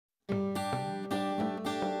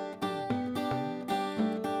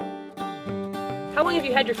How long have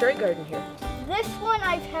you had your fairy garden here? This one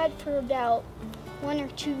I've had for about 1 or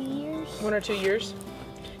 2 years. 1 or 2 years?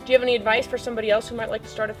 Do you have any advice for somebody else who might like to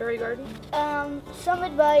start a fairy garden? Some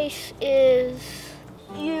advice is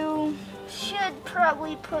you should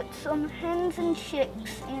probably put some hens and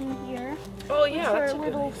chicks in here. Oh yeah, that's a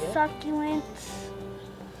good little idea. succulents,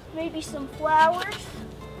 maybe some flowers.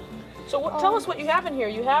 So tell us what you have in here.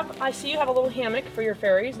 I see you have a little hammock for your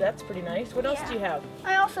fairies. That's pretty nice. What else do you have?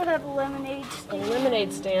 I also have a lemonade stand. A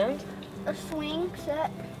lemonade stand. A swing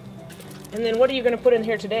set. And then what are you going to put in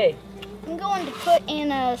here today? I'm going to put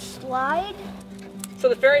in a slide. So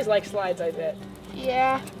the fairies like slides, I bet.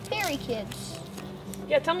 Yeah, fairy kids.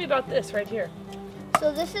 Yeah, tell me about this right here.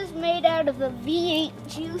 So this is made out of a V8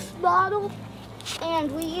 juice bottle,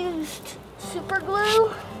 and we used super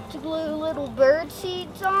glue to glue little bird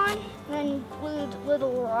seeds on, and then glued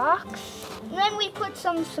little rocks. And then we put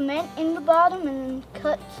some cement in the bottom and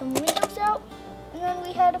cut some windows out, and then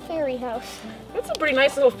we had a fairy house. That's a pretty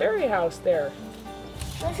nice little fairy house there.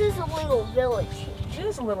 This is a little village. It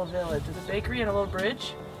is a little village. There's a bakery and a little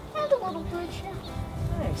bridge. And a little bridge here.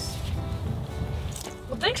 Nice.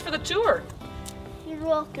 Well, thanks for the tour. You're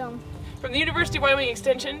welcome. From the University of Wyoming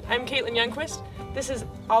Extension, I'm Caitlin Youngquist. This is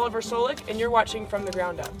Oliver Solik, and you're watching From the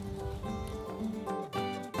Ground Up.